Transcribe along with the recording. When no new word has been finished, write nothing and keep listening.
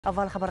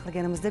Avval xabar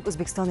qilganimizdek,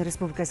 O'zbekiston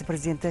Respublikasi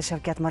Prezidenti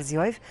Shavkat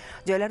Mirziyoyev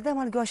joylarda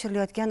amalga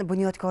oshirilayotgan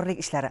bunyodkorlik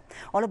ishlari,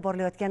 olib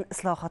borilayotgan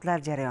islohotlar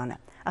jarayoni,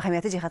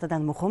 ahamiyati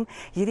jihatidan muhim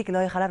yirik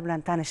loyihalar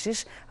bilan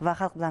tanishish va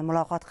xalq bilan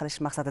muloqot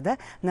qilish maqsadida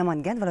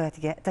Namangan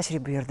viloyatiga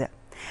tashrif buyurdi.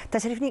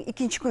 Tashrifning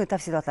ikkinchi kuni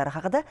tafsilotlari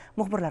haqida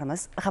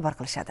muxbirlarimiz xabar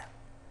qilishadi.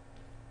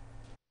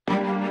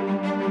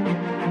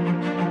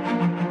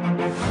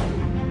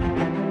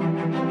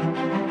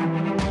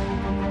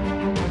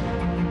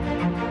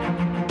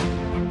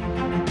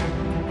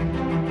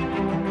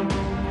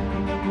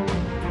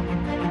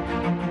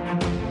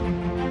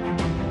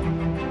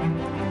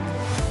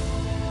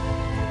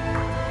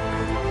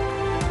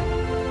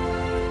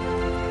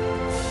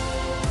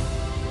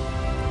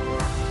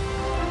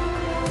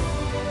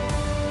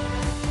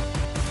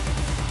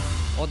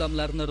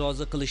 Odamlarni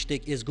rozi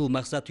qilishdek ezgu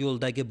maqsad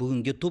yo'ldagi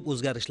bugungi tub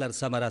o'zgarishlar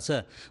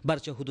samarasi,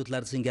 barcha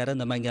hududlar singari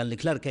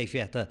namanganliklar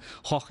kayfiyati,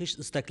 xohish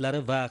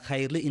istaklari va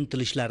xayrli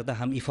intilishlarida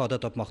ham ifoda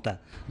topmoqda.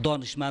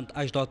 Donishmand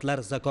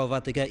ajdodlar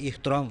zakovatiga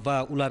ehtirom va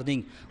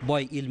ularning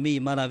boy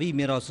ilmiy ma'naviy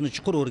merosini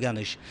chuqur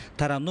o'rganish,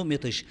 tarannum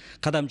etish,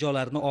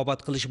 qadamjolarni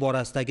obod qilish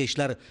borasidagi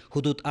ishlar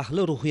hudud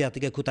ahli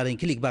ruhiyatiga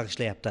ko'tarinkilik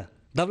bag'ishlayapti.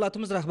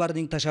 Davlatimiz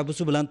rahbarining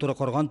tashabbusi bilan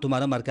To'raqo'rg'on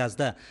tumani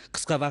markazida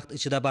qisqa vaqt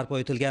ichida barpo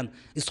etilgan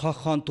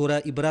Ishoqxon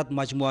To'ra Ibrat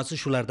majmuasi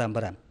shulardan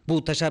biri.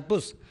 Bu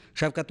tashabbus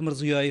Shavkat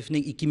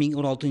Mirziyoyevning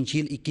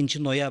 2016-yil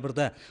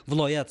 2-noyabrda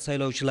viloyat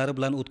saylovchilari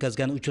bilan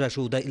o'tkazgan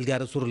uchrashuvda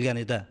ilgari surilgan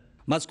edi.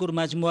 Mazkur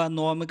majmua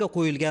nomiga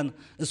qo'yilgan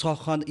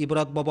Ishoqxon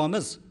Ibrat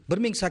bobomiz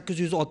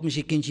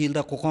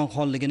 1862-yilda Qo'qon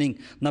xonligining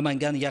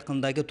Namangan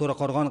yaqinidagi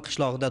To'raqo'rg'on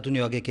qishlog'ida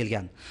dunyoga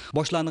kelgan.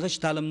 Boshlang'ich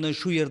ta'limni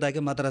shu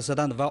yerdagi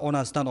madrasadan va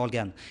onasidan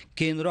olgan.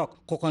 Keyinroq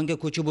Qo'qonga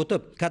ko'chib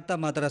o'tib, katta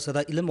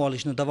madrasada ilm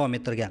olishni davom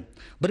ettirgan.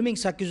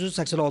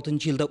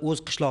 1886-yilda o'z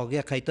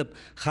qishlog'iga qaytib,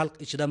 xalq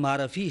ichida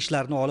ma'rifiy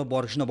ishlarni olib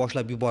borishni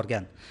boshlab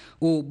yuborgan.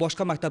 U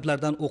boshqa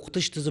maktablardan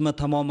o'qitish tizimi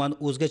tamoman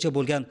o'zgacha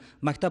bo'lgan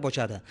maktab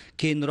ochadi.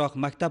 Keyinroq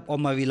maktab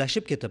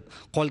ommaviylashib ketib,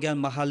 qolgan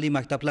mahalliy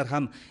maktablar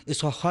ham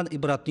Ishoqxon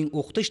Ibratning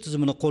o'qitish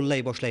tizimini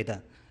qo'llay boshlaydi.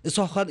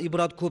 Ishoqxon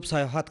Ibrat ko'p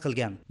sayohat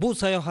qilgan. Bu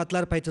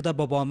sayohatlar paytida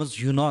bobomiz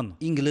yunon,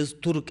 ingliz,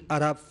 turk,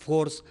 arab,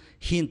 fors,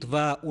 hind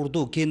va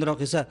urdu,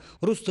 keyinroq esa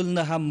rus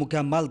tilini ham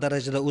mukammal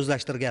darajada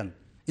o'zlashtirgan.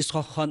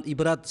 Ishoqxon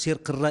Ibrat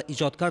serqirra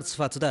ijodkor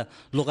sifatida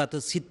lug'ati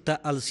sitta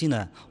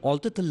al-sina,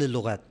 6 tilli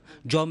lug'at,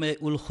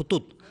 jome-ul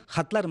hudud,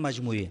 xatlar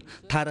majmui,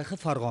 tarixi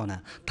Farg'ona,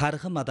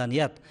 tarixi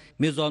madaniyat,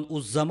 mezon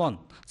uz zamon,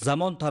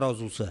 zamon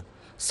tarozusi,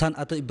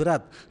 san'ati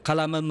ibrat,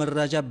 qalami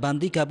Mirrajab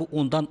Bandi kabi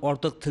 10dan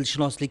ortiq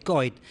tilshunoslikka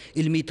oid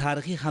ilmiy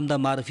tarixiy hamda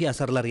ma'rifiy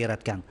asarlar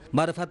yaratgan.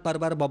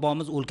 Ma'rifatparvar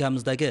bobomiz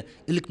o'lkamizdagi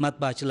ilk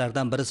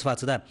matbaachilardan biri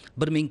sifatida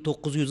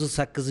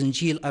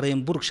 1908-yil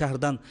Orenburg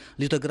shahridan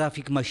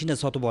litografik mashina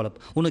sotib olib,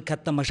 uni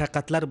katta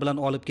mashaqqatlar bilan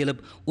olib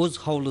kelib, o'z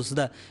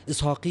hovlisida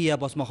Ishoqiya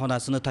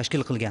bosmaxonasini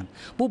tashkil qilgan.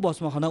 Bu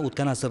bosmaxona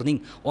o'tgan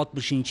asrning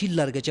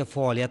 60-yillargacha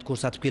faoliyat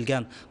ko'rsatib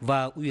kelgan va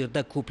u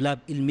yerda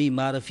ko'plab ilmiy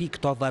ma'rifiy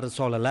kitob va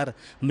risolalar,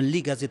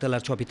 milliy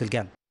gazetalar chop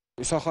etilgan.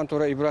 Ishoqxon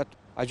To'ra Ibrat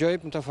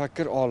ajoyib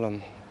mutafakkir olim,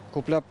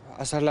 ko'plab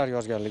asarlar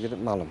yozganligi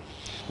ma'lum.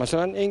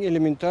 Masalan, eng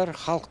elementar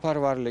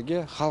xalqparvarligi,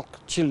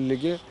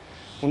 xalqchilligi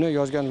uni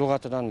yozgan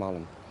lug'atidan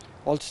ma'lum.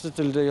 6 ta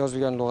tilda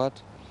yozilgan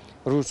lug'at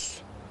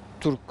rus,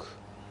 turk,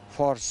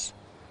 fors,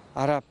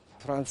 arab,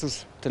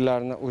 fransuz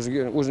tillarini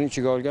o'zining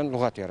ichiga olgan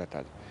lug'at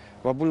yaratadi.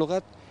 Va bu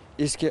lug'at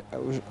eski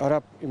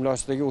arab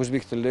imlosidagi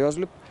o'zbek tilida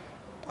yozilib,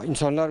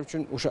 insonlar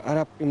uchun o'sha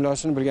arab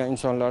imlosini bilgan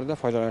insonlarda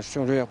foydalanish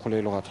uchun juda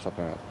qulay lug'at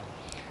hisoblanadi.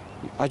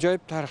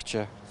 Ajoyib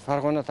tarixchi,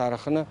 Farg'ona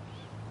tarixini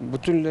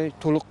butunlay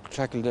to'liq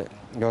shaklda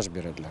yozib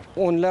beradilar.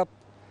 O'nlab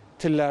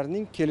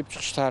tillarning kelib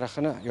chiqish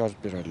tarixini yozib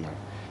beradilar.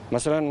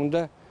 Masalan,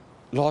 unda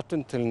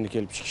lotin tilining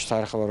kelib chiqish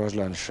tarixi va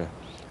rivojlanishi,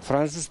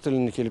 fransuz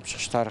tilining kelib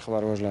chiqish tarixi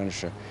va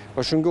rivojlanishi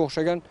va shunga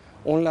o'xshagan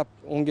o'nlab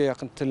 10 ga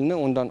yaqin tilni,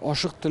 undan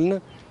oshiq tilni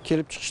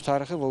kelib chiqish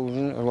tarixi va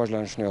uning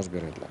rivojlanishini yozib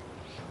beradilar.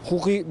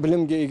 Huquqiy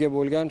bilimga ega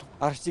bo'lgan,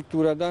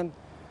 arxitekturadan,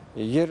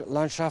 yer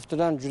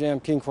landshaftidan juda ham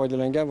keng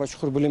foydalangan va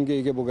chuqur bilimga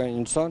ega bo'lgan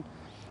inson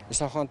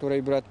Ishoqxon To'ra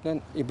Ibratdan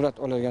ibrat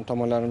oladigan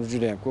tomonlarimiz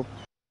juda ham ko'p.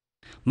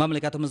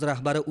 Mamlakatimiz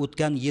rahbari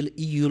o'tgan yil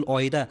iyul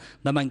oyida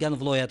Namangan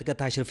viloyatiga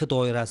tashrifi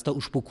doirasida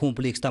ushbu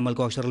kompleksda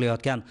amalga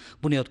oshirilayotgan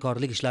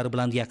bunyodkorlik ishlari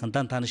bilan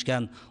yaqindan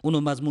tanishgan, uni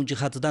mazmun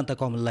jihatidan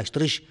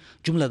takomillashtirish,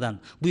 jumladan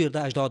bu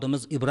yerda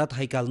ajdodimiz Ibrat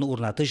haykalini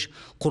o'rnatish,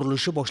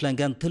 qurilishi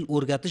boshlangan til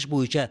o'rgatish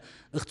bo'yicha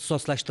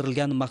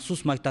ixtisoslashtirilgan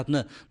maxsus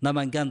maktabni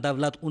Namangan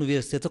davlat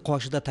universiteti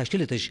qoshida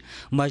tashkil etish,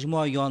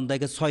 majmua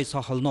yonidagi soy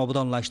sohilini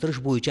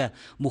obodonlashtirish bo'yicha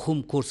muhim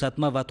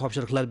ko'rsatma va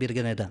topshiriqlar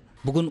bergan edi.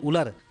 Bugun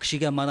ular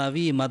kishiga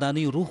ma'naviy,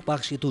 madaniy ruh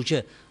baxsh etuvchi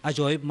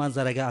ajoyib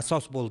manzaraga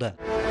asos bo'ldi.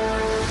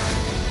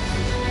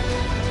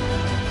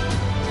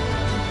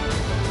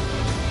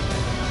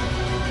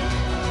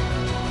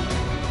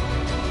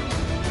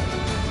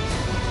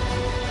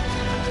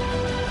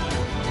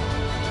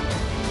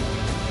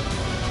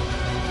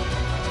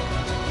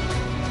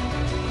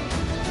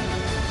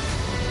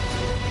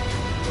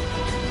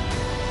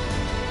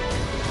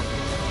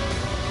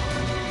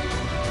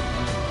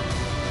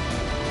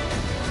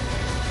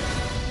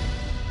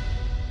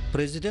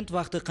 Prezident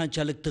vaqti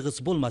qanchalik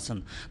tig'iz bo'lmasin,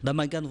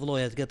 Namangan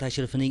viloyatiga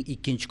tashrifining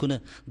ikkinchi kuni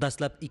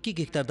dastlab 2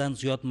 gektardan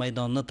ziyod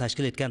maydonni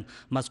tashkil etgan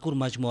mazkur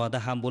majmuada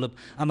ham bo'lib,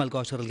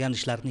 amalga oshirilgan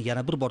ishlarni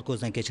yana bir bor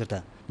ko'zdan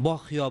kechirdi.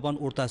 Bog' xiyobon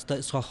o'rtasida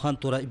Ishoqxon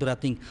To'ra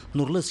Ibratning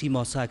nurli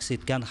siymosi aks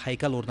etgan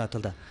haykal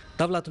o'rnatildi.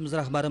 Davlatimiz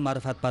rahbari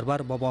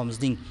ma'rifatparvar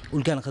bobomizning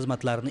ulkan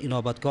xizmatlarini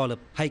inobatga olib,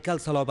 haykal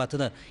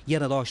salobatini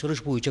yanada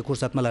oshirish bo'yicha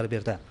ko'rsatmalar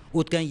berdi.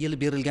 O'tgan yil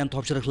berilgan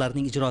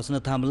topshiriqlarning ijrosini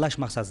ta'minlash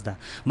maqsadida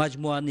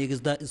majmua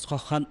negizida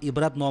Ishoqxon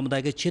Ibrat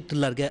nomidagi chet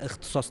tillarga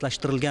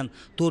ixtisoslashtirilgan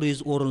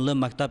 400 o'rinli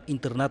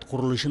maktab-internat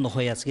qurilishi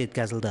nihoyasiga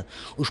yetkazildi.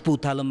 Ushbu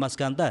ta'lim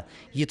maskanida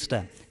 7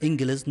 ta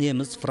ingliz,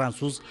 nemis,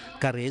 fransuz,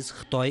 koreys,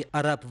 xitoy,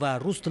 arab va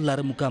rus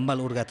tillari mukammal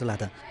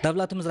o'rgatiladi.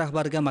 Davlatimiz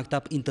rahbariga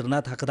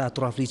maktab-internat haqida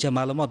atroflicha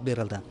ma'lumot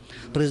berildi.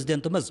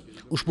 Prezidentimiz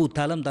ushbu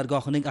ta'lim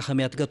dargohining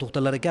ahamiyatiga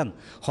to'xtalar ekan,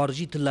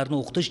 xorijiy tillarni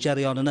o'qitish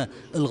jarayonini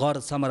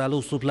ilg'or samarali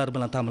uslublar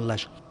bilan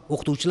ta'minlash,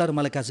 o'qituvchilar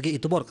malakasiga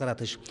e'tibor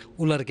qaratish,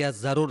 ularga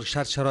zarur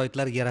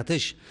shart-sharoitlar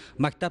yaratish,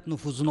 maktab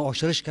nufuzini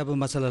oshirish kabi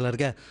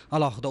masalalarga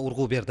alohida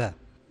urg'u berdi.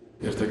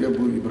 Ertaga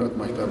bu Ibrat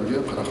maktabiga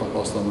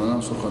Qoraqalpog'istondan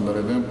ham,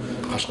 Surxondaryodan ham,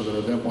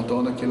 Qashqadaryodan ham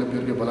ota-ona kelib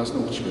yerga bolasini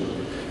o'qitish kerak.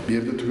 Bu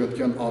yerda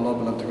tugatgan a'lo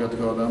bilan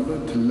tugatgan odamni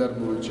tillar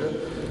bo'yicha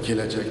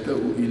kelajakda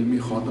u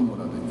ilmiy xodim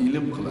bo'ladi,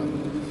 ilm qiladi.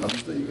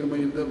 Bizda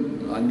 20 yilda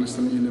ingliz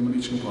tili ilmini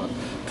hech kim qilmadi.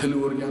 Til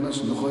o'rganish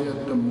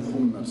nihoyatda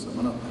muhim narsa.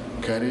 Mana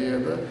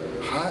Koreyada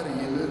har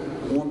yili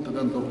 10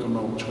 tadan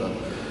doktorlar o'qib chiqadi.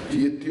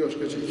 7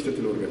 yoshgacha 2 ta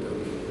til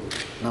o'rgatadi.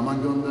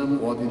 Namangandan,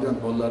 vodiydan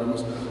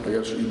bolalarimiz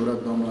agar shu Ibrat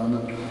domlani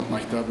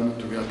maktabini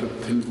tugatib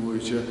til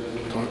bo'yicha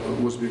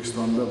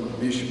O'zbekistonda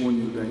 5-10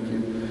 yildan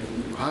keyin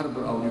har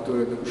bir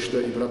auditoriyada 3 ta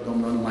Ibrat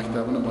domlani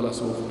maktabini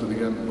bolasi o'qibdi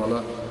degan bola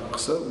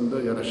qilsa, unda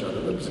yarashadi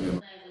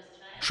bizga.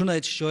 Shuni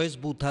aytish joiz,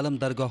 bu ta'lim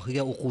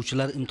dargohiga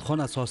o'quvchilar imtihon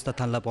asosida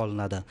tanlab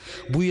olinadi.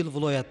 Bu yil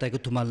viloyatdagi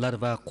tumanlar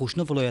va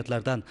qo'shni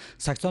viloyatlardan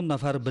 80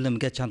 nafar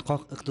bilimga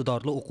chanqoq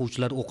iqtidorli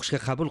o'quvchilar o'qishga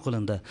qabul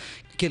qilindi.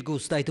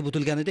 Kelgusida aytib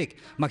o'tilganidek,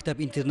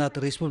 maktab-internat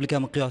respublika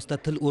miqyosida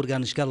til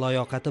o'rganishga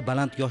layoqati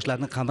baland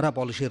yoshlarni qamrab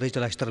olishi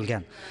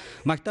rejalashtirilgan.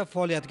 Maktab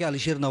faoliyatiga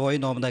Alisher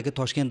Navoiy nomidagi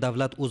Toshkent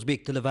davlat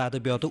o'zbek tili va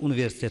adabiyoti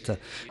universiteti,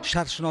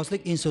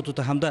 Sharqshunoslik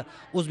instituti hamda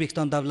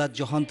O'zbekiston davlat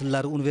jahon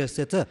tillari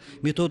universiteti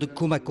metodik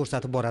ko'mak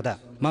ko'rsatib boradi.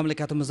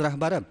 Mamlakatimiz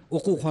rahbari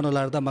o'quv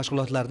xonalarida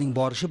mashg'ulotlarning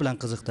borishi bilan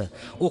qiziqdi.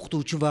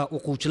 O'qituvchi va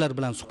o'quvchilar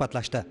bilan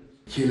suhbatlashdi.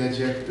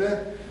 Kelajakda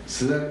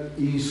sizlar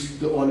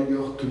institutni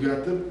oliygoh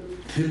tugatib,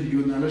 til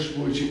yo'nalish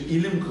bo'yicha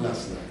ilm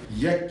qilasizlar.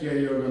 Yakka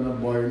yagona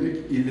boylik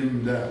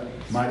ilmda,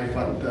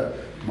 ma'rifatda,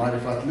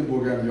 ma'rifatli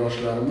bo'lgan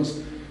yoshlarimiz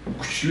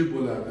kuchli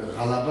bo'ladi,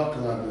 g'alaba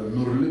qiladi,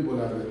 nurli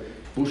bo'ladi.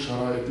 Bu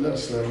sharoitlar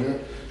sizlarga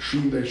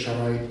shunday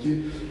sharoitki,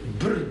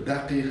 bir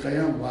daqiqa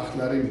ham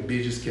vaqtlaring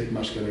bejiz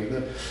ketmas kerakda.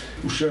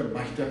 O'sha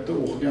maktabda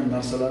o'qigan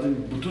narsalaring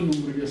butun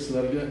umriga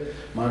sizlarga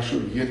mana shu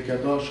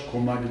yelkadosh,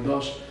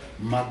 ko'makdosh,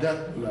 madad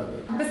bo'ladi.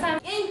 Biz ham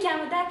eng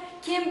kamida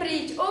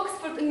Cambridge,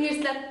 Oxford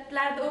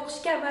universitetlarida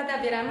o'qishga va'da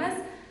beramiz.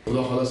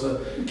 Xudo xolasa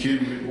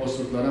Cambridge,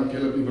 Oxfordlar ham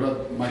kelib Ibrat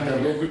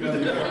maktabida o'qiydi.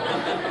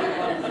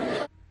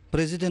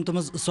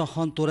 Prezidentimiz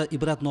Ishoqxon To'ra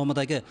Ibrat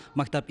nomidagi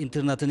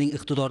maktab-internatining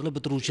iqtidorli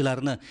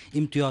bitiruvchilarini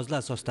imtiyozli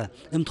asosda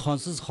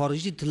imtihonsiz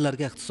xorijiy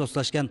tillarga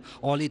ixtisoslashgan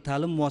oliy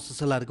ta'lim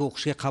muassasalariga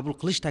o'qishga qabul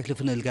qilish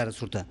taklifini ilgari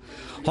surdi.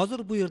 Hozir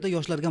bu yerda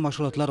yoshlarga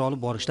mashg'ulotlar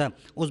olib borishda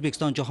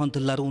O'zbekiston jahon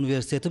tillari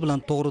universiteti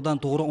bilan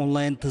to'g'ridan-to'g'ri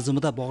onlayn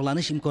tizimida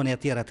bog'lanish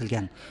imkoniyati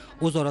yaratilgan.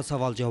 O'zaro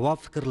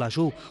savol-javob,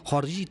 fikrlashuv,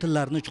 xorijiy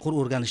tillarni chuqur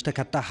o'rganishda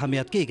katta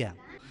ahamiyatga ega.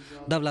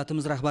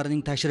 Davlatimiz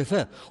rahbarining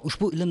tashrifi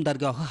ushbu ilm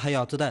dargohi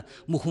hayotida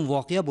muhim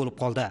voqea bo'lib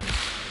qoldi.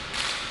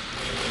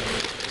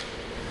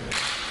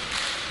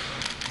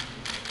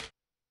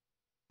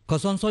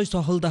 Kosonsoy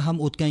sohilida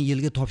ham o'tgan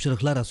yilgi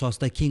topshiriqlar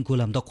asosida keng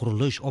ko'lamda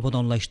qurilish,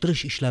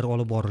 obodonlashtirish ishlari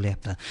olib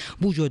borilyapti.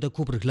 Bu joyda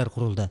ko'priklar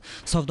qurildi,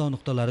 savdo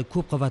nuqtalari,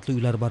 ko'p qavatli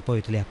uylar barpo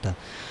etilyapti.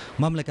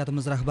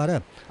 Mamlakatimiz rahbari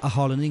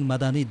aholining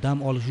madaniy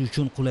dam olishi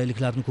uchun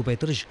qulayliklarni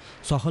ko'paytirish,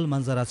 sohil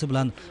manzarasi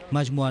bilan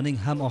majmuaning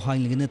ham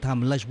ohangligini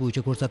ta'minlash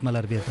bo'yicha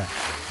ko'rsatmalar berdi.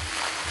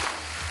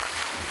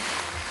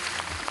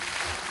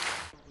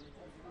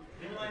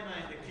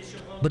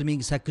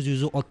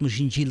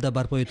 (1860 yilda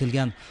barpo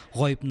etilgan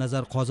G'oyib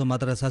Nazar qozi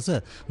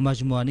madrasasi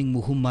majmuaning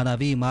muhim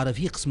ma'naviy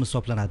ma'rifiy qismi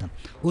hisoblanadi.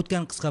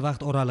 O'tgan qisqa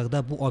vaqt oralig'ida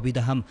bu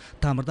obida ham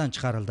ta'mirdan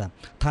chiqarildi.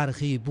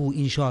 Tarixiy bu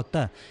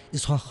inshootda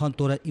Ishoqxon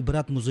To'ra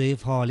Ibrat muzeyi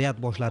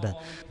faoliyat boshladi.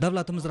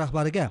 Davlatimiz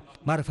rahbariga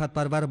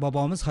ma'rifatparvar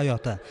bobomiz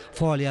hayoti,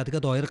 faoliyatiga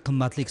doir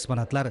qimmatli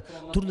eksponatlar,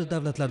 turli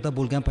davlatlarda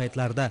bo'lgan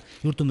paytlarda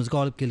yurtimizga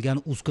olib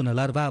kelgan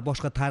uskunalar va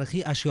boshqa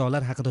tarixiy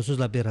ashyolar haqida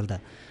so'zlab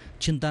berildi.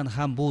 Chindan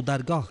ham bu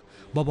dargoh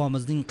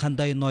bobomizning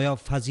qanday noyob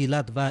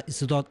fazilat va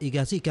iste'dod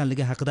egasi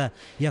ekanligi haqida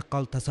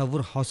yaqqol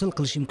tasavvur hosil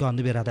qilish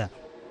imkonini beradi.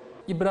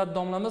 Ibrat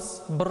domlamiz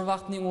bir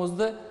vaqtning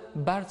o'zida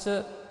barcha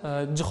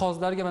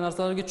jihozlarga va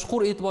narsalarga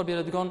chuqur e'tibor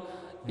beradigan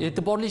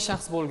e'tiborli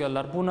shaxs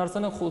bo'lganlar. Bu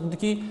narsani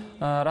xuddiki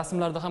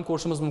rasmlarda ham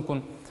ko'rishimiz mumkin.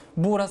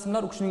 Bu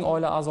rasmlar u kishining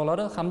oila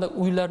a'zolari hamda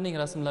uylarining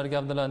rasmlari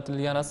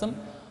gavdalantirilgan rasm.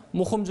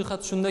 Muhim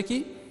jihat shundaki,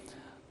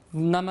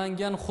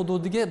 Namangan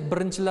hududiga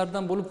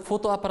birinchilardan bo'lib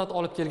fotoapparat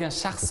olib kelgan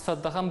shaxs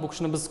sifatida ham bu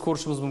kishini biz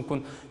ko'rishimiz mumkin.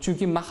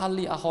 Chunki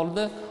mahalliy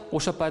aholida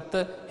o'sha paytda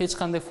hech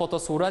qanday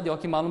fotosurat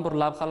yoki ma'lum bir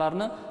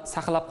lavhalarni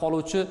saqlab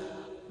qoluvchi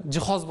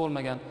jihoz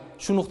bo'lmagan.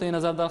 Shu nuqtai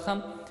nazardan ham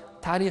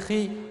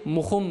tarixiy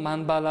muhim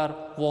manbalar,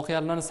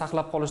 voqealarni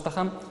saqlab qolishda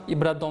ham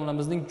Ibrat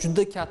domlamizning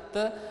juda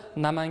katta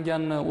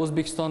Namanganni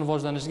O'zbekiston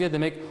rivojlanishiga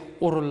demak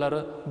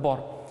o'rinlari bor.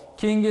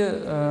 Keyingi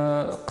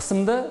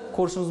qismda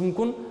ko'rishimiz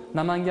mumkin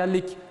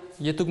namanganlik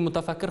yetuk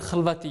mutafakkir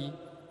Xilvatiy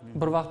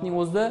bir vaqtning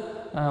o'zida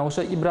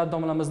o'sha Ibrat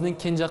domlamizning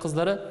kenja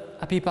qizlari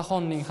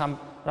Apipaxonning ham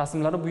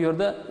rasmlari bu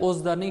yerda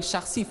o'zlarining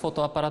shaxsiy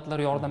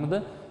fotoapparatlari yordamida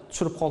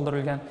tushirib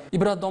qoldirilgan.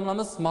 Ibrat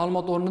domlamiz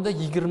ma'lumot o'rnida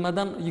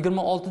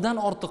 26 dan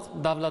ortiq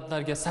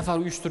davlatlarga safar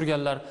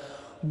uyushtirganlar.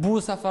 Bu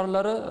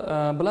safarlari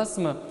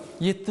bilasizmi,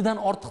 7 dan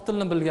ortiq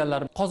tilni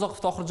bilganlar. Qozoqov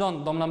Tohirjon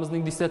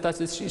domlamizning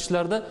dissertatsiya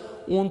ishlarida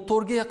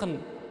 14 ga yaqin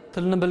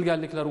tilni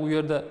bilganliklari u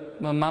yerda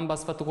manba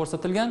sifatida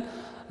ko'rsatilgan.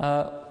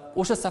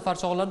 O'sha safar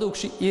chog'larida u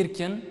kishi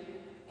erkin,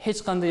 hech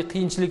qanday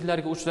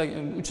qiyinchiliklarga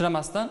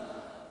uchramasdan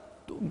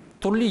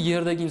turli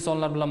yerdagi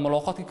insonlar bilan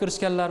muloqotga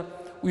kirishganlar,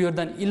 u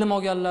yerdan ilm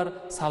olganlar,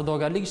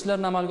 savdogarlik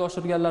ishlarini amalga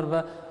oshirganlar va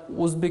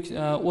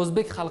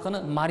o'zbek xalqini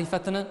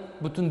ma'rifatini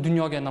butun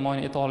dunyoga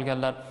namoyon eta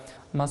olganlar.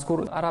 Mazkur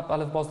arab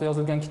alifbosida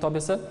yozilgan kitob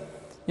esa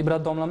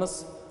Ibrat domlamiz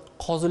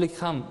qozilik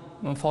ham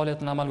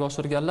faoliyatini amalga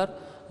oshirganlar.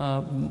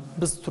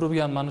 Biz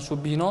turgan mana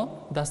shu bino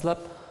dastlab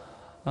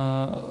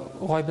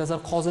G'oyibnazar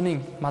qozining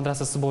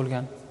madrasasi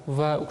bo'lgan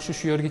va u kishi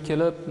shu yerga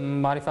kelib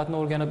ma'rifatni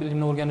o'rganib,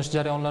 ilmni o'rganish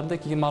jarayonlarida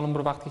keyin ma'lum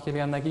bir vaqtga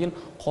kelgandan keyin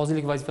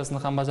qozilik vazifasini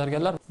ham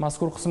bajarganlar.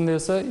 Mazkur qismda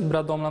esa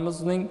Ibrat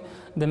domlamizning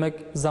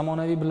demak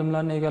zamonaviy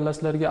bilimlarni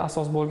egallashlariga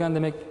asos bo'lgan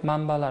demak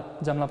manbalar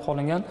jamlab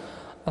qolingan.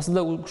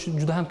 Aslida u kishi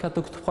juda ham katta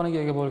kutubxonaga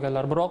ega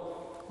bo'lganlar, biroq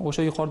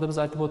o'sha yuqorida biz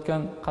aytib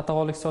o'tgan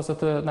qatag'onlik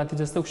siyosati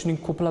natijasida u kishining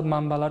ko'plab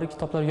manbalari,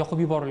 kitoblari yoqib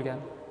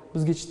yuborilgan.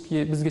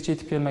 Bizgacha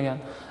yetib kelmagan.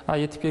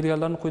 Yetib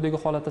kelganlarni quyidagi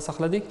holatda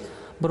saqladik.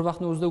 Bir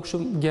vaqtning o'zida u kishi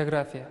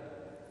geografiya,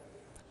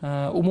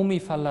 umumiy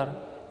fanlar,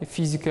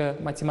 fizika,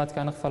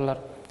 matematika aniq fanlar,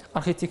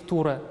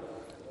 arxitektura,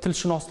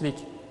 tilshunoslik,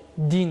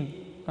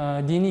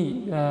 diniy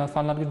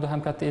fanlarga juda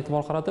ham katta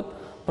e'tibor qaratib,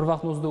 bir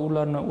vaqtning o'zida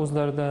ularni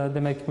o'zlarida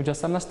demak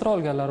mujassamlashtira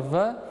olganlar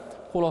va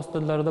qo'l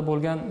ostilarida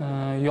bo'lgan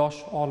yosh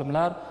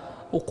olimlar,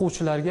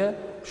 o'quvchilarga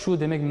shu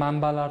demak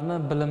manbalarni,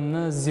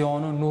 bilimni,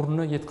 ziyoni,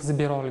 nurni yetkazib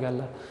bera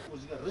olganlar.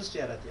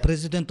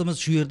 Prezidentimiz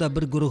shu yerda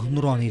bir guruh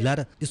nuroniylar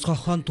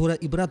Is'hoqxon To'ra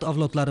Ibrat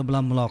avlodlari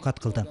bilan muloqot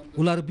qildi.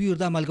 Ular bu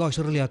yerda amalga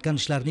oshirilayotgan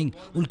ishlarning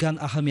ulkan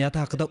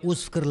ahamiyati haqida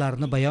o'z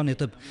fikrlarini bayon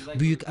etib,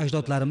 buyuk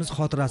ajdodlarimiz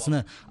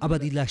xotirasini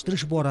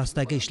abadiylashtirish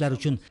borasidagi ishlar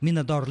uchun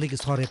minnatdorlik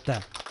izhor etdi.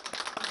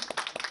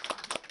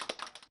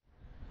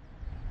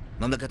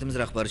 Mamlakatimiz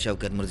rahbari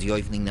Shavkat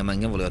Mirziyoyevning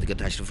Namangan viloyatiga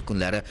tashrifi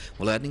kunlari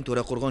viloyatning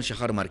To'raqo'rg'on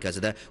shahar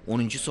markazida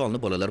 10-sonli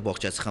bolalar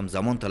bog'chasi ham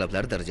zamon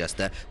talablari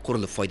darajasida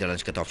qurilib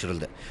foydalanishga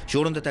topshirildi. Shu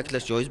o'rinda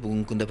ta'kidlash joiz,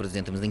 bugungi kunda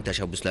prezidentimizning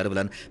tashabbuslari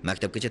bilan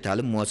maktabgacha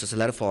ta'lim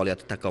muassasalari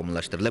faoliyati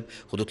takomillashtirilib,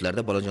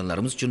 hududlarda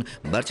bolajonlarimiz uchun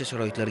barcha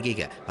sharoitlarga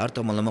ega, har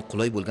tomonlama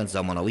qulay bo'lgan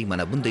zamonaviy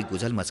mana bunday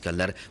go'zal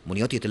maskanlar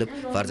bunyod etilib,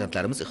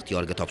 farzandlarimiz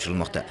ixtiyoriga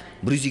topshirilmoqda.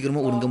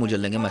 120 o'ringa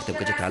mo'ljallangan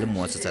maktabgacha ta'lim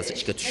muassasasi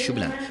ishga tushishi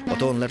bilan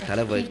ota-onalar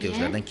talab va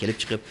ehtiyojlaridan kelib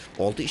chiqib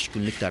 6 ish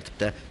kunlik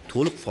tartibda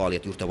to'liq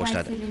faoliyat yurita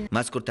boshladi.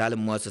 Mazkur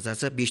ta'lim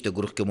muassasasi 5 ta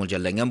guruhga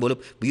mo'ljallangan bo'lib,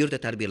 bu yerda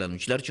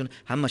tarbiyalanuvchilar uchun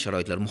hamma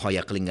sharoitlar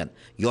muhayyo qilingan.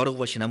 Yorug'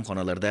 va shinam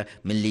xonalarda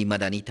milliy,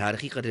 madaniy,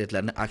 tarixiy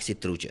qadriyatlarni aks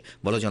ettiruvchi,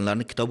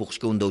 bolajonlarni kitob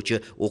o'qishga undovchi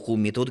o'quv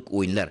metodik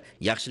o'yinlar,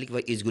 yaxshilik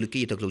va ezgulikka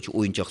yetaklovchi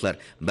o'yinchoqlar,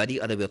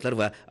 badiiy adabiyotlar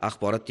va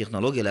axborot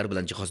texnologiyalari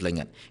bilan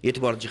jihozlangan.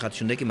 E'tiborli jihat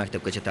shundaki,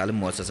 maktabgacha ta'lim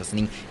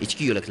muassasasining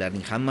ichki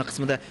yo'laklarining hamma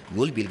qismida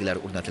yo'l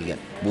belgilari o'rnatilgan.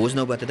 Bu o'z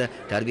navbatida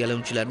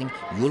tarbiyalanuvchilarning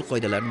yo'l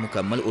qoidalarini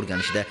mukammal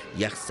o'rganishida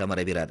yaxshi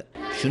samara beradi.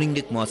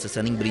 Shuningdek,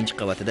 muassasaning birinchi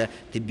qavatida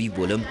tibbiy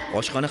bo'lim,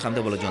 oshxona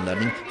hamda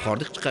bolajonlarning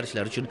hordiq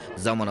chiqarishlari uchun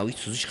zamonaviy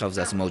suzish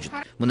havzasi mavjud.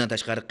 Bundan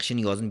tashqari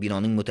qishin-yozin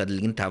binoning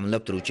mo'tadilligini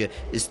ta'minlab turuvchi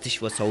isitish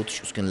va sovutish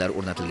uskunalari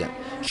o'rnatilgan.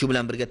 Shu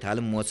bilan birga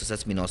ta'lim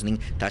muassasasi binosining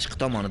tashqi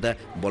tomonida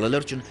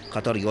bolalar uchun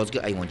qator yozgi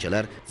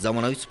ayvonchalar,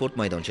 zamonaviy sport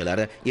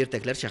maydonchalari,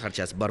 ertaklar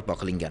shaharchasi barpo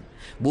qilingan.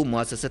 Bu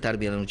muassasa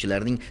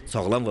tarbiyalanuvchilarining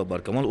sog'lom va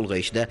barkamol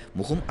ulg'ayishida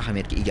muhim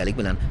ahamiyatga egalik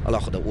bilan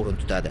alohida o'rin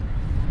tutadi.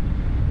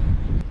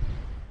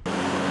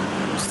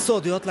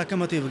 Iqtisodiyot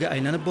lokomotiviga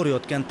aylanib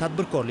borayotgan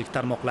tadbirkorlik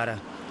tarmoqlari.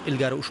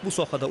 Ilgari ushbu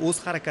sohada o'z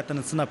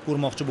harakatini sinab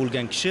ko'rmoqchi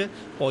bo'lgan kishi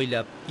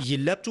oylab,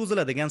 yillab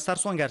cho'ziladigan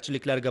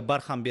sarsongarchiliklarga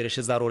barham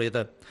berishi zarur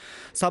edi.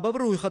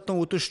 Sababi ro'yxatdan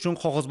o'tish uchun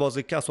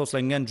qog'ozbozlikka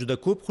asoslangan juda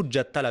ko'p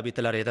hujjat talab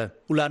etilar edi.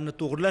 Ularni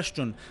to'g'rilash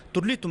uchun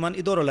turli-tuman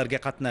idoralarga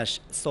qatnash,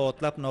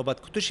 soatlab navbat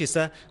kutish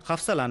esa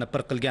hafsalani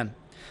pir qilgan.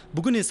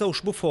 Bugun esa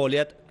ushbu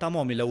faoliyat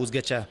tamomila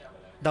o'zgacha.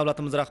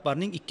 Davlatimiz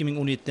rahbarining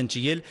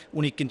 2017-yil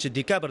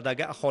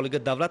 12-dekabrdagi aholiga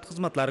davlat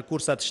xizmatlari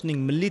ko'rsatishning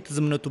milliy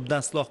tizimini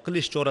tubdan isloh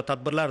qilish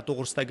chora-tadbirlari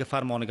to'g'risidagi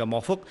farmoniga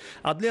muvofiq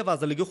Adliya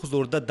vazirligi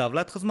huzurida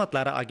Davlat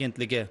xizmatlari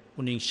agentligi,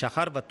 uning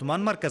shahar va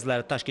tuman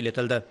markazlari tashkil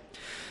etildi.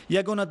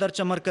 Yagona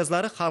darcha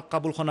markazlari xalq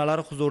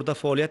qabulxonalari huzurida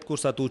faoliyat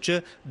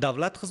ko'rsatuvchi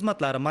davlat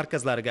xizmatlari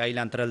markazlariga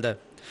aylantirildi.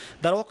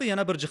 Darvoqe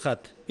yana bir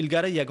jihat,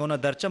 ilgari yagona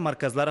darcha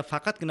markazlari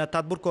faqatgina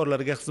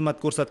tadbirkorlarga xizmat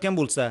ko'rsatgan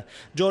bo'lsa,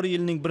 joriy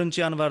yilning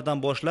 1-yanvardan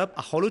boshlab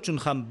aholi uchun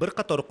ham bir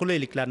qator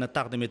qulayliklarni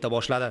taqdim eta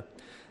boshladi.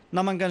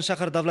 Namangan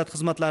shahar davlat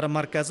xizmatlari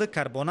markazi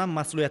karbonam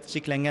mas'uliyati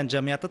cheklangan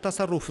jamiyati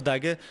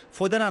tasarrufidagi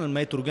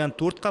foydalanilmay turgan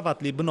 4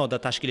 qavatli binoda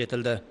tashkil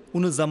etildi.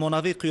 Uni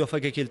zamonaviy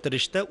qiyofaga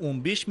keltirishda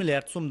 15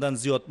 milliard so'mdan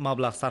ziyod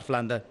mablag'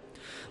 sarflandi.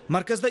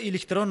 Markazda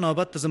elektron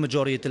navbat tizimi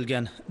joriy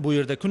etilgan. Bu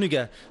yerda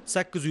kuniga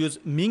 800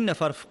 ming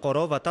nafar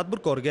fuqaro va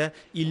tadbirkorga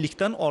 50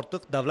 dan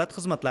ortiq davlat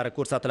xizmatlari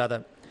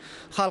ko'rsatiladi.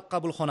 Xalq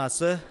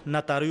qabulxonasi,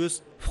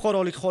 notarius,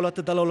 fuqarolik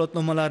holati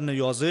dalolatnomalarini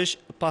yozish,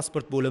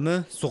 pasport bo'limi,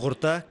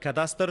 sug'urta,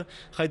 kadastr,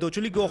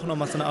 haydovchilik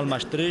guvohnomasini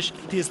almashtirish,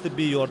 tez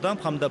tibbiy yordam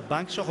hamda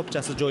bank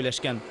shoxobchasi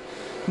joylashgan.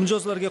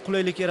 Mijozlarga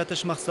qulaylik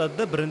yaratish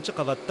maqsadida birinchi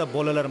qavatda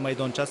bolalar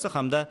maydonchasi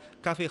hamda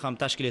kafe ham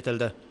tashkil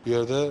etildi. Bu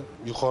yerda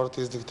yuqori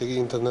tezlikdagi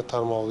internet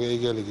tarmog'iga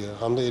egaligi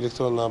hamda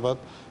elektron navbat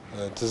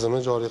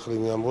tizimi joriy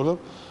qilingan bo'lib,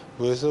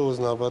 bu esa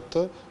o'z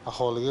navbatda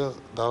aholiga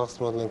davlat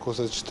xizmatlarini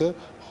ko'rsatishda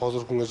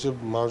hozirgi kungacha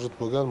mavjud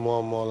bo'lgan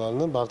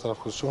muammolarni bartaraf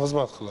qilish uchun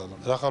xizmat qiladi.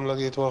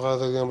 Raqamlarga e'tibor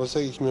qaratadigan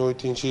bo'lsak,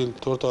 2017-yil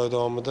 4 oy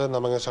davomida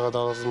Namangan shahar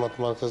davlat xizmat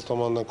markazi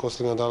tomonidan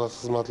ko'rsatilgan davlat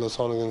xizmatlar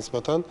soniga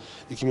nisbatan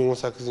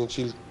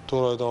 2018-yil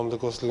 4 oy davomida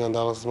ko'rsatilgan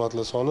davlat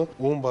xizmatlar soni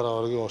 10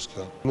 barobarga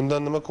oshgan.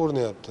 Bundan nima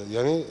ko'rinyapti?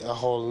 Ya'ni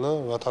aholini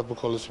va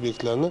tadbirkorlik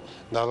subyektlarini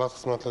davlat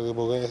xizmatlariga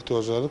bo'lgan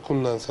ehtiyojlari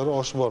kundan sari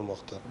oshib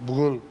bormoqda.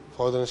 Bugun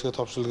foydalanishga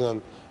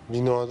topshirilgan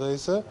binoda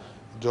esa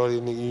joriy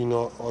yilning iyun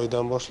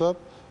oyidan boshlab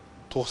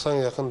 90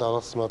 yaqin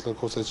davlat xizmatlari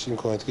ko'rsatish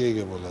imkoniyatiga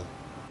ega bo'ladi.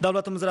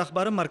 Davlatimiz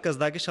rahbari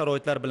markazdagi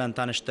sharoitlar bilan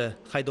tanishdi.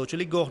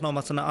 Haydovchilik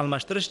guvohnomasini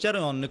almashtirish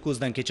jarayonini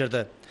ko'zdan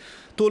kechirdi.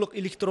 To'liq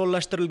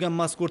elektronlashtirilgan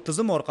mazkur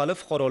tizim orqali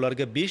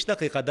fuqarolarga 5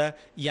 daqiqada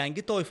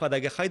yangi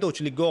toifadagi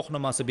haydovchilik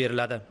guvohnomasi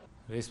beriladi.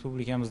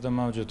 Respublikamizda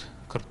mavjud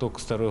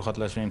 49 ta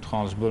ro'yxatlash va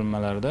imtihon olish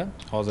bo'linmalarida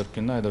hozirgi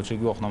kunda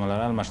haydovchilik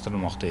guvohnomalari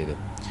almashtirilmoqda edi.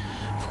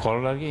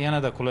 Fuqarolarga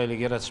yanada qulaylik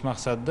yaratish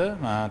maqsadida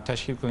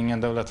tashkil qilingan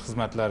davlat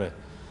xizmatlari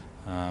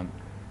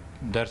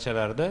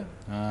darchalarida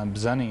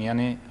bizaning,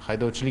 ya'ni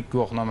haydovchilik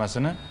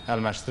guvohnomasini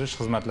almashtirish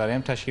xizmatlari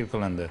ham tashkil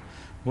qilindi.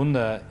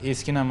 Bunda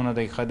eski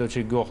namunadagi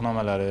haydovchilik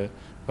guvohnomalari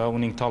va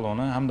uning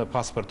taloni hamda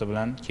pasporti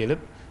bilan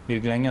kelib,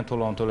 belgilangan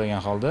to'lovni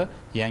to'lagan holda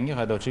yangi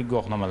haydovchilik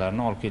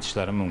guvohnomalarini olib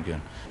ketishlari mumkin.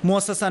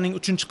 Muassasaning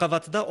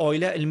 3-qavatida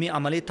Oila ilmiy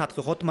amaliy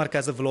tadqiqot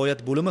markazi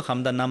viloyat bo'limi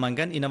hamda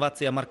Namangan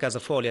innovatsiya markazi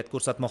faoliyat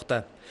ko'rsatmoqda.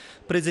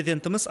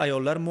 Prezidentimiz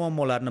ayollar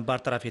muammolarini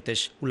bartaraf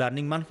etish,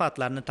 ularning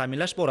manfaatlarini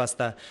ta'minlash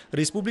borasida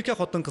Respublika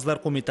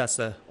Xotin-qizlar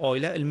qo'mitasi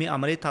Oila ilmiy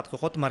amaliy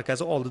tadqiqot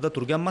markazi oldida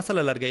turgan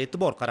masalalarga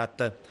e'tibor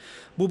qaratdi.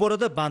 Bu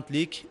borada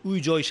bandlik,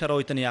 uy-joy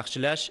sharoitini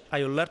yaxshilash,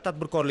 ayollar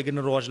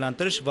tadbirkorligini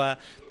rivojlantirish va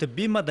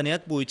tibbiy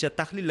madaniyat bo'yicha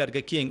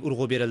tahlillarga keng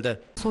urg'u berildi.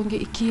 So'nggi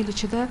 2 yil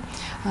ichida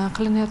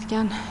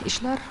qilinayotgan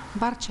ishlar,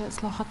 barcha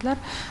islohotlar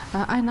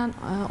aynan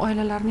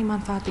oilalarning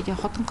manfaatiga,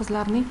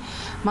 xotin-qizlarning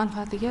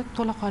manfaatiga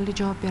to'laqonli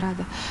javob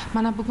beradi.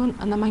 Mana bugun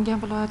Namangan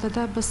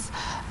viloyatida biz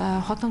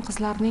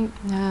xotin-qizlarning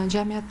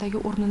jamiyatdagi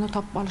o'rnini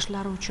topib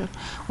olishlari uchun,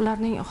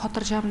 ularning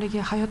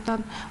xotirjamligi,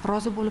 hayotdan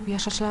rozi bo'lib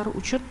yashashlari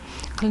uchun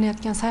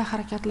qilinayotgan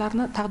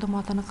sa'y-harakatlarni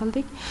taqdimotini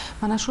qildik.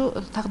 Mana shu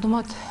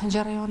taqdimot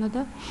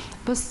jarayonida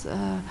biz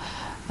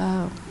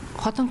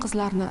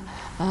xotin-qizlarni,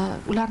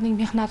 ularning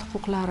mehnat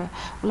huquqlari,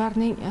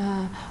 ularning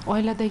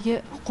oiladagi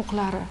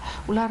huquqlari,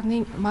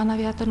 ularning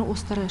ma'naviyatini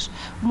o'stirish,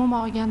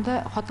 umuman olganda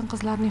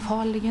xotin-qizlarning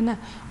faolligini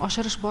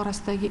oshirish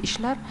borasidagi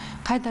ishlar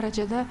qay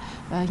darajada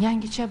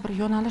yangicha bir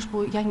yo'nalish,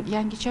 bu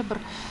yangicha bir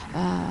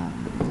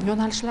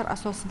yo'nalishlar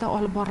asosida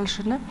olib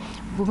borilishini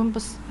bugun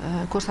biz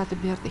ko'rsatib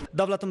berdik.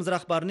 Davlatimiz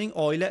rahbarining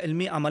Oila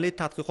ilmiy amaliy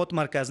tadqiqot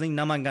markazining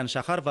Namangan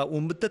shahar va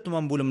 11 ta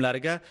tuman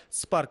bo'limlariga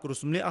Spark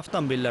rusumli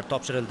avtomobillar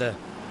topshirildi.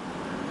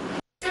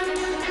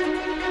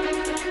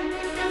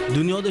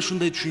 Dunyoda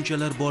shunday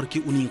tushunchalar borki,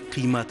 uning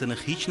qiymatini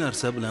hech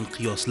narsa bilan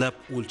qiyoslab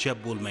o'lchab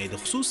bo'lmaydi,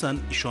 xususan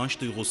ishonch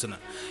tuyg'usini.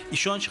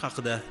 Ishonch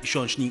haqida,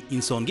 ishonchning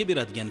insonga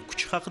beradigan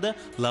kuchi haqida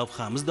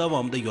lavhamiz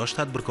davomida yosh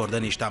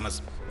tadbirkordan eshitamiz.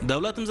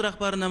 Davlatimiz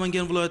rahbari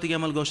Namangan viloyatiga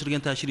amalga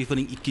oshirgan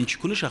tashrifining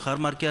 2-kuni shahar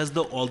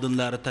markazida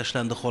oldinlari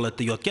tashlandi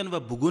holatda yotgan va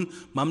bugun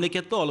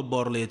mamlakatda olib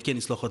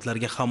borilayotgan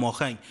islohotlarga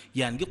hamohang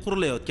yangi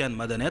qurilayotgan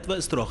madaniyat va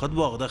istirohat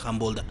bog'ida ham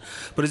bo'ldi.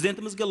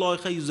 Prezidentimizga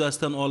loyiha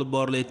yuzasidan olib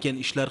borilayotgan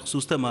ishlar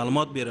xususida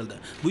ma'lumot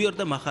berildi. Bu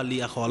yerda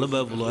mahalliy aholi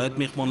va viloyat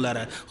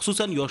mehmonlari,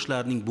 xususan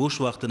yoshlarning bo'sh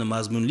vaqtini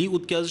mazmunli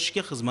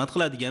o'tkazishga xizmat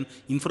qiladigan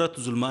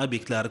infratuzilma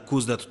obyektlari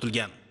ko'zda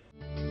tutilgan.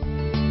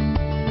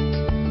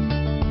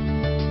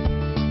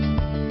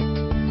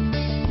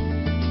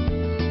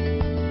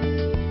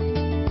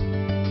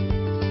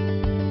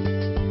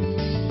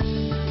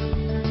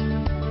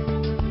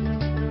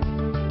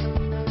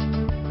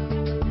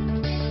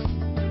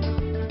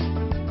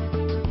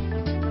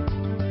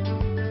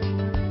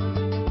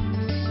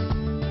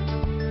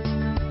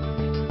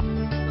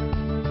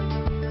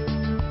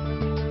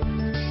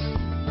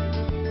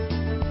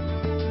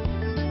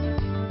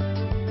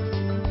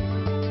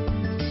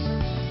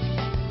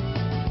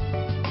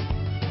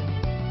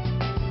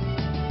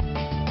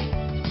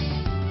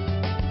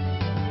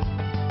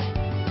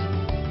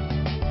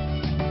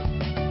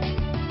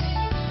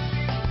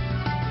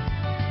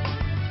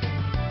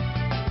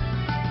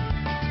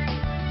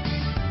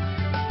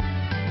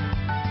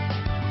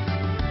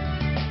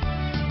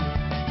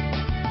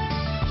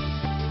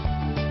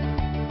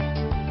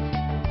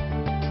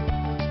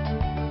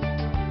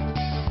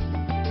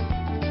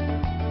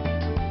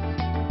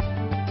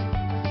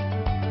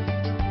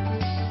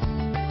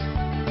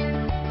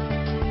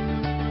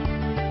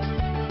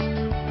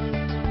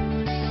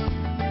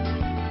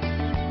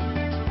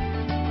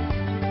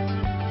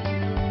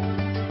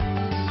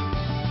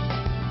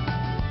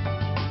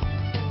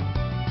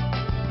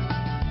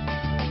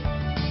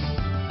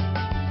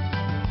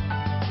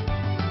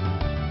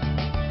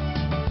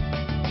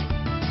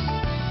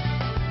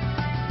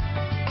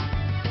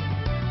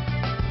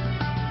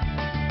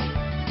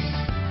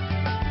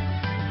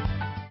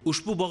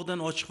 Ushbu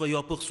bog'dan ochiq va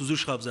yopiq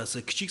suzish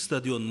havzasi, kichik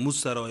stadion, muz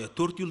saroyi,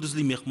 4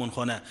 yulduzli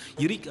mehmonxona,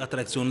 yirik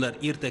attraksionlar,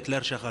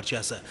 ertaklar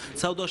shaharchasi,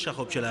 savdo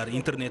shoxobchalari,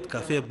 internet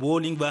kafe,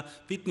 bowling va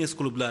fitness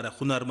klublari,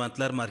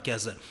 hunarmandlar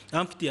markazi,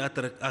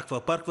 amfiteatr,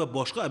 akvapark va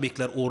boshqa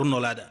obyektlar o'rin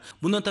oladi.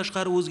 Bundan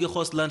tashqari o'ziga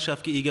xos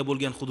landshafga ega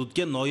bo'lgan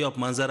hududga noyob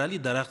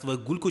manzarali daraxt va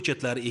gul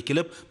ko'chatlari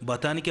ekilib,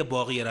 botanika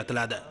bog'i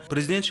yaratiladi.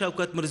 Prezident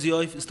Shavkat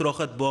Mirziyoyev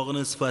istirohat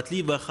bog'ini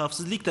sifatli va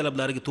xavfsizlik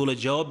talablariga to'la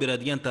javob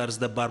beradigan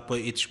tarzda barpo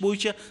etish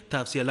bo'yicha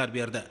tavsiyalar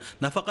berdi.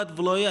 Nafaqat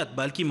viloyat,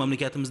 balki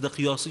mamlakatimizda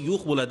qiyosi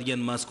yo'q bo'ladigan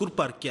mazkur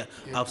parkka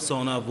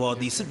afsona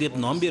vodiysi deb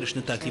nom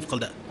berishni taklif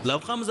qildi.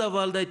 Lavhamiz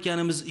avvalida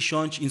aytganimiz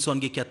ishonch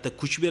insonga katta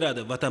kuch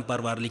beradi,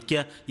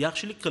 vatanparvarlikka,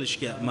 yaxshilik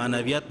qilishga,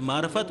 ma'naviyat,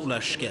 ma'rifat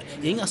ulashishga,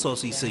 eng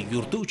asosiysi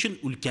yurti uchun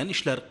ulkan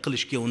ishlar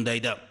qilishga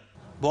undaydi.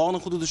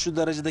 Bog'ning hududi shu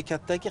darajada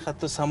kattaki,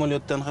 hatto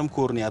samolyotdan ham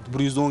ko'rinyapti.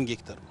 110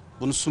 gektar.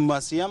 Buni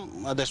summasi ham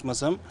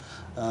adashmasam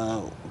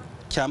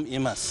kam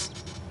emas.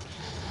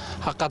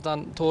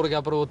 Haqiqatan to'g'ri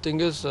gapirib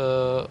o'tdingiz.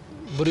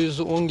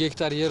 110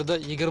 gektar yerda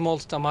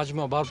 26 ta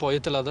majmua barpo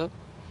etiladi.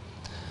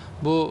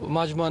 Bu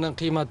majmuaning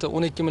qiymati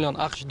 12 million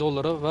AQSh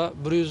dollari va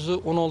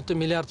 116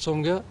 milliard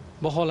so'mga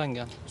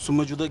baholangan.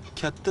 Summa juda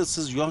katta.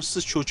 Siz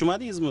yoshsiz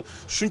cho'chimadingizmi?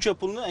 Shuncha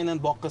pulni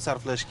aynan boqqa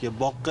sarflashga,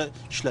 boqqa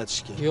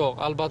ishlatishga? Yo'q,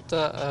 albatta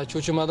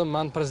cho'chimadim.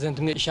 Men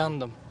prezidentimga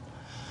ishondim.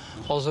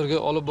 Hozirgi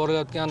olib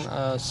borilayotgan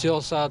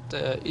siyosat,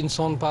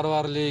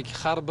 insonparvarlik,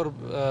 har bir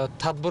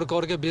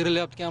tadbirkorga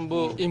berilayotgan bu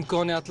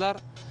imkoniyatlar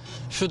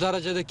shu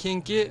darajada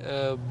kengki,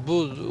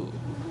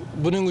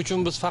 buning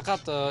uchun biz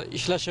faqat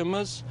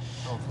ishlashimiz,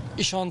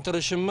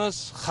 ishontirishimiz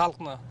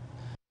xalqni.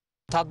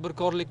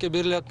 Tadbirkorlikka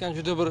berilayotgan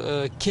juda bir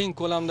keng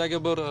ko'lamdagi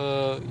bir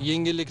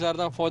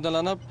yengilliklardan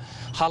foydalanib,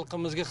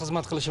 xalqimizga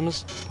xizmat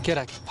qilishimiz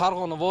kerak.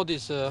 Farg'ona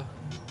vodiysi,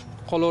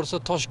 qolaversa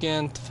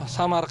Toshkent,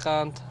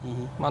 Samarqand,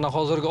 mana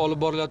hozirgi olib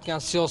borilayotgan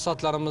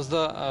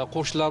siyosatlarimizda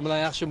qo'shnilar bilan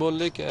yaxshi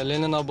bo'ldik.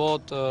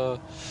 Leninobod,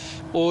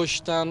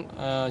 O'shdan,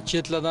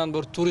 chetlardan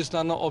bir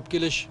turistlarni olib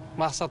kelish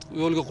maqsad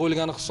yo'lga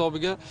qo'yilgani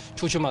hisobiga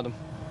cho'chimadim.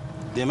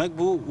 Demak,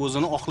 bu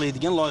o'zini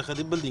oqlaydigan loyiha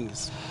deb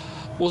bildingiz.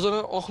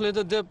 O'zini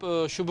oqlaydi deb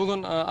shu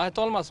bugun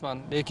ayta olmasman,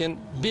 lekin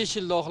 5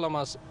 yilda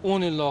oqlamas,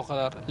 10 yilda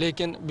oqlar.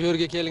 Lekin bu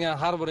yerga kelgan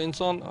har bir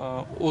inson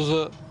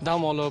o'zi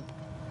dam olib,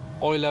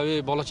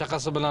 oilaviy bola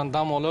chaqasi bilan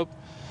dam olib,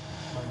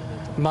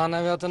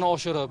 ma'naviyatini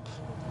oshirib,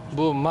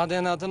 bu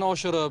madaniyatini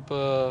oshirib,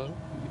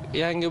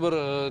 yangi bir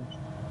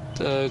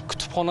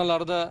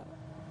kutubxonalarda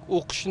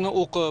o'qishni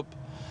o'qib,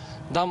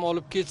 dam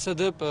olib ketsa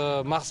deb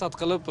maqsad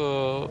qilib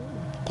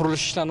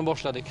qurilish ishlarini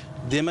boshladik.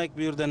 Demak,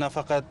 bu yerda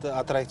nafaqat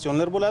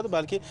attraksionlar bo'ladi,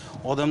 balki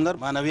odamlar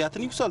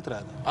ma'naviyatini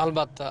yuksaltiradi.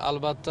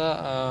 Albatta,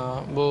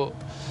 bu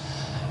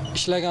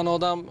ishlagan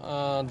odam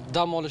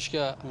dam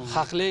olishga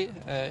haqli,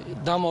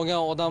 dam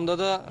olgan odamda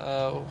da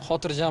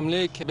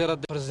xotirjamlik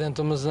beradi.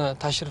 Prezidentimizni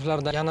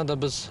tashriflarida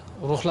yanada biz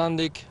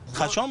ruhlandik.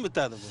 Qachon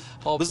bitadi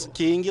bu? Biz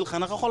keyingi yil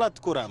qanaqa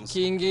holatni ko'ramiz?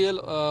 Keyingi yil,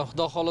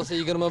 Xudo xolasa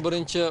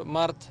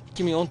 21-mart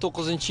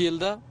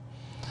 2019-yilda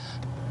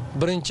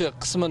birinchi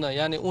qismini,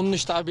 ya'ni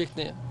 13 ta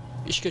obyektni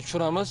ishga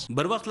tushiramiz.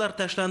 Bir vaqtlar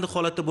tashlandi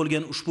holatda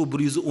bo'lgan ushbu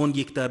 110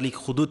 gektarlik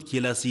hudud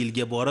kelasi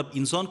yilga borib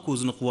inson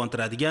ko'zini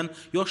quvontiradigan,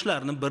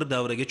 yoshlarni bir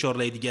davraga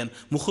chorlaydigan,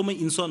 muhimi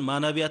inson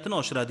ma'naviyatini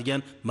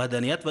oshiradigan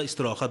madaniyat va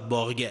istirohat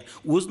bog'iga,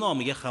 o'z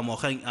nomiga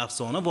hamohang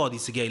afsona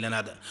vodiysiga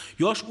aylanadi.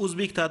 Yosh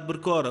o'zbek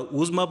tadbirkori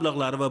o'z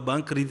mablag'lari va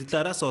bank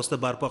kreditlari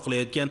asosida barpo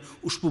qilayotgan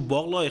ushbu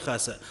bog'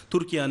 loyihasi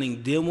Turkiyaning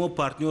Demo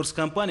Partners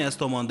kompaniyasi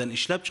tomonidan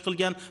ishlab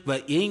chiqilgan va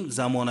eng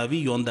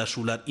zamonaviy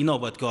yondashuvlar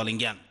inobatga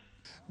olingan.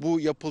 Bu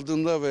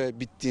yapıldığında ve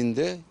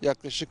bittiğinde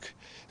yaklaşık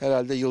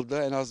herhalde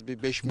yılda en az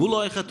bir 5 milyon. Bu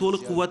loyiha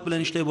to'liq quvvat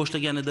bilan ishlay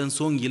boshlaganidan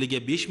so'ng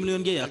yiliga 5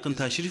 millionga yaqin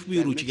tashrif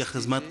buyuruvchiga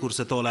xizmat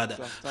ko'rsata oladi.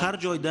 Har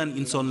joydan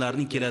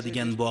insonlarning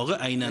keladigan bog'i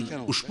aynan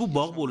ushbu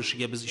bog'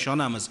 bo'lishiga biz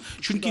ishonamiz.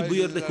 Chunki bu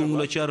yerda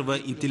ko'ngilochar va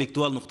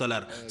intellektual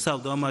nuqtalar,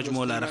 savdo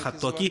majmualari,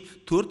 hattoki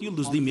 4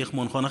 yulduzli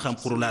mehmonxona ham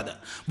quriladi.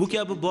 Bu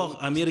kabi bog'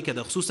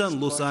 Amerikada, xususan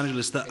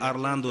Los-Anjelesda,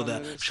 Orlandoda,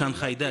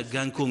 Shanxayda,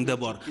 Gonkongda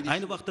bor.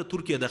 Ayni vaqtda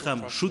Turkiyada ham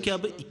shu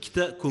kabi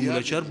ikkita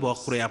ko'ngilochar bog'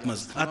 quryapmiz.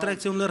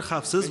 Attraksionlar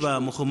xavfsiz va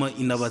muhimi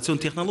innovatsion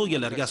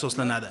texnologiyalarga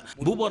asoslanadi.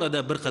 Bu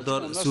borada bir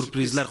qator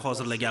sürprizlar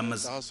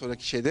hozirlaganmiz. Daha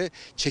sonraki şeyde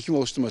çekim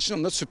oluşturmak için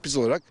onları sürpriz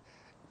olarak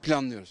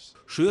planlıyoruz.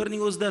 Shu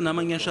yerning o'zida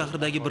Namangan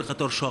shahridagi bir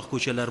qator shoh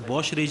ko'chalar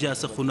bosh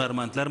rejasi,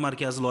 hunarmandlar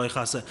markazi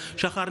loyihasi,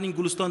 shaharning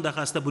Guliston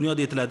dahasida bunyod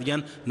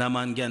etiladigan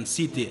Namangan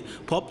City,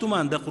 Pop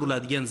tumanida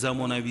quriladigan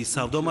zamonaviy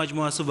savdo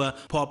majmuasi va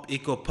Pop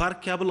Eco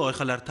Park kabi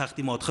loyihalar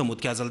taqdimoti ham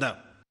o'tkazildi.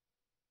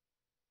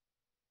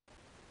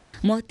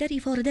 Muattar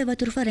iforida va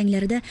turfa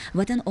ranglarida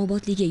vatan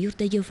obodligi,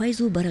 yurtdagi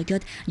fayzu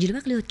barakot jilva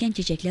qilayotgan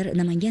chechaklar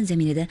Namangan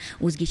zaminida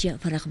o'zgacha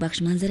faraq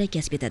baxsh manzara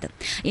kasb etadi.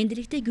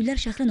 Endilikda Gullar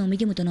shahri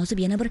nomiga mutanosib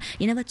yana bir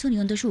innovatsion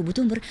yondashuv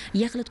butun bir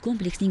yaxlit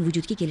kompleksning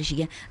vujudga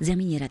kelishiga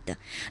zamin yaratdi.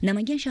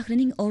 Namangan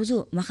shahrining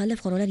Orzu mahalla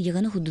fuqarolar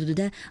yig'ini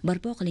hududida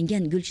barpo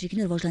qilingan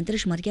gulchilikni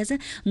rivojlantirish markazi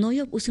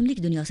noyob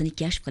o'simlik dunyosini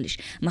kashf qilish,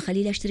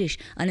 mahalliylashtirish,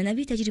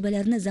 an'anaviy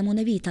tajribalarni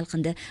zamonaviy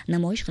talqinda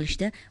namoyish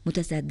qilishda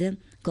mutasaddi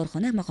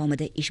korxona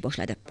maqomida ish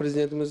boshladi.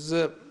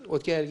 Prezidentimizni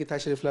o'tgan yilgi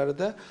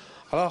tashriflarida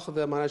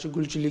alohida mana shu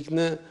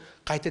gulchilikni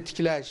qayta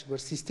tiklash, bir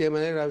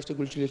sistemali ravishda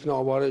gulchilikni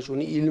olib borish,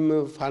 uni ilmi,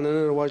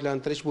 fanini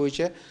rivojlantirish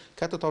bo'yicha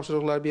katta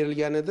topshiriqlar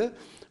berilgan edi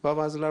va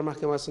Vazirlar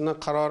Mahkamasining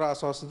qarori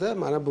asosida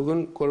mana bugun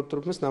ko'rib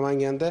turibmiz,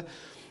 Namanganda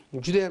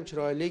juda ham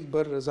chiroyli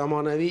bir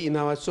zamonaviy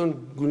innovatsion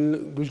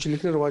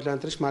gulchilikni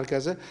rivojlantirish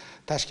markazi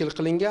tashkil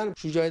qilingan.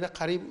 Shu joyda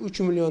qariyb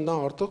 3 milliondan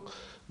ortiq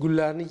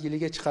gullarni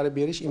yiliga chiqarib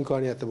berish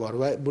imkoniyati bor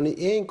va buni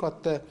eng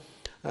katta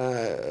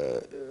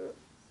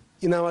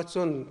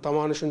innovatsion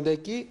tomoni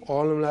shundaki,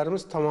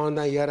 olimlarimiz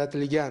tomonidan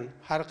yaratilgan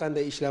har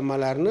qanday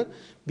ishlanmalarni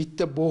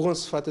bitta bo'g'in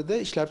sifatida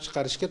ishlab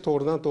chiqarishga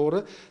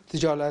to'g'ridan-to'g'ri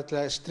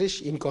tijoratlashtirish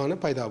imkoni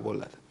paydo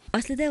bo'ladi.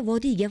 Aslida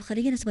vodiy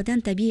gavhariga nisbatan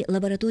tabiiy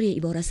laboratoriya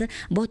iborasi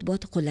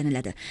bot-bot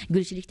qo'llaniladi.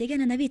 Gulchilikdagi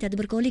an'anaviy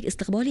tadbirkorlik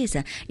istiqboli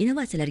esa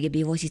innovatsiyalarga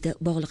bevosita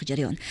bog'liq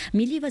jarayon.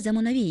 Milliy va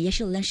zamonaviy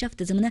yashil landshaft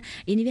tizimini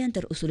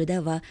inventor usulida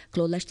va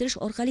klonlashtirish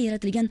orqali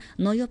yaratilgan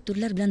noyob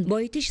turlar bilan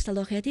boyitish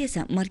salohiyati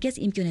esa markaz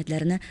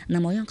imkoniyatlarini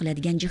namoyon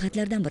qiladigan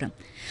jihatlardan biri.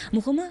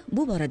 Muhimi,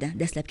 bu borada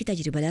dastlabki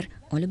tajribalar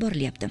olib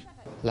borilyapti.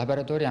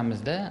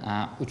 Laboratoriyamizda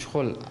 3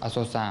 xil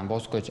asosan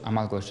bosqich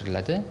amalga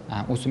oshiriladi.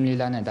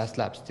 O'simliklarni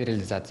dastlab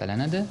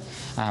sterilizatsiyalanadi.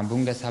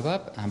 Bunga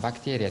sabab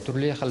bakteriya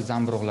turli xil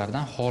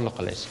zamburug'lardan xoli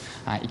qilish.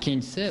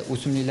 Ikkinchisi,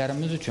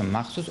 o'simliklarimiz uchun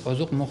maxsus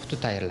oziq muhiti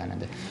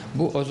tayyorlanadi.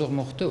 Bu oziq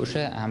muhiti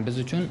o'sha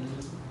biz uchun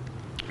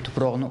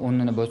tuproqni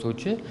o'rnini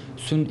bosuvchi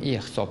sun'iy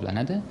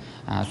hisoblanadi.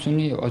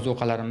 Sun'iy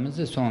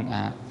ozuqalarimizni so'ng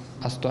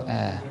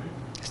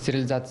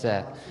sterilizatsiya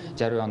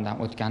jarayonidan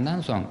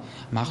o'tgandan so'ng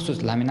maxsus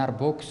laminar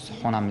box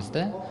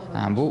xonamizda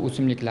bu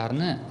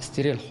o'simliklarni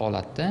steril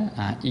holatda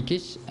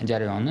ekish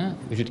jarayoni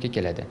vujudga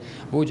keladi.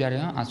 Bu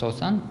jarayon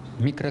asosan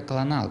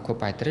mikroklonal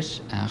ko'paytirish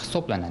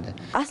hisoblanadi.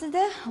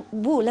 Aslida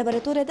bu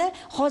laboratoriyada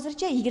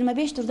hozircha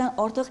 25 turdan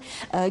ortiq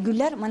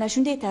gullar mana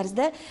shunday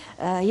tarzda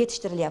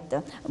yetishtirilyapti.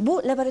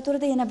 Bu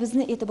laboratoriyada yana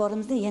bizni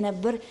e'tiborimizni yana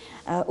bir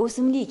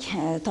o'simlik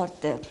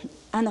tortdi.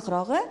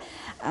 Aniqrog'i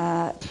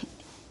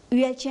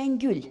uyalchang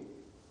gul.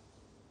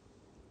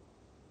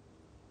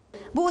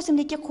 Bu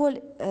o'simlikka qo'l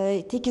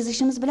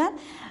tekizishimiz bilan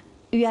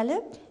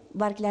uyalib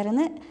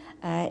barglarini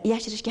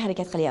yashirishga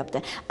harakat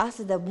qilyapti.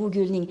 Aslida bu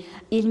gulning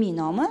ilmiy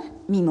nomi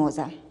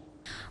mimoza.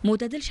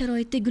 Mo'tadil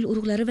sharoitda gul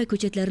urug'lari va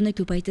ko'chatlarini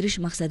ko'paytirish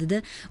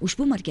maqsadida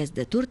ushbu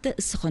markazda 4 ta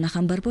issiqxona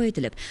ham barpo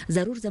etilib,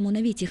 zarur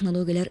zamonaviy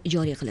texnologiyalar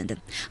joriy qilindi.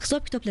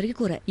 Hisob-kitoblarga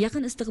ko'ra,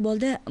 yaqin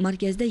istiqbolda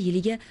markazda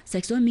yiliga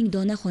 80 ming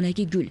dona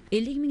xonaki gul,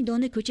 50 ming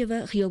dona ko'cha va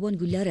xiyobon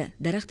gullari,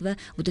 daraxt va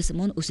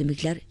butasimon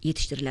o'simliklar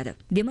yetishtiriladi.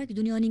 Demak,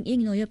 dunyoning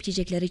eng noyob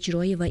chechaklari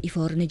chiroyi va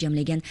iforini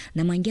jamlagan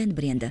Namangan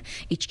brendi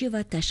ichki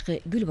va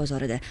tashqi gul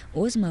bozorida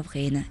o'z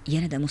mavqeini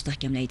yanada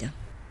mustahkamlaydi.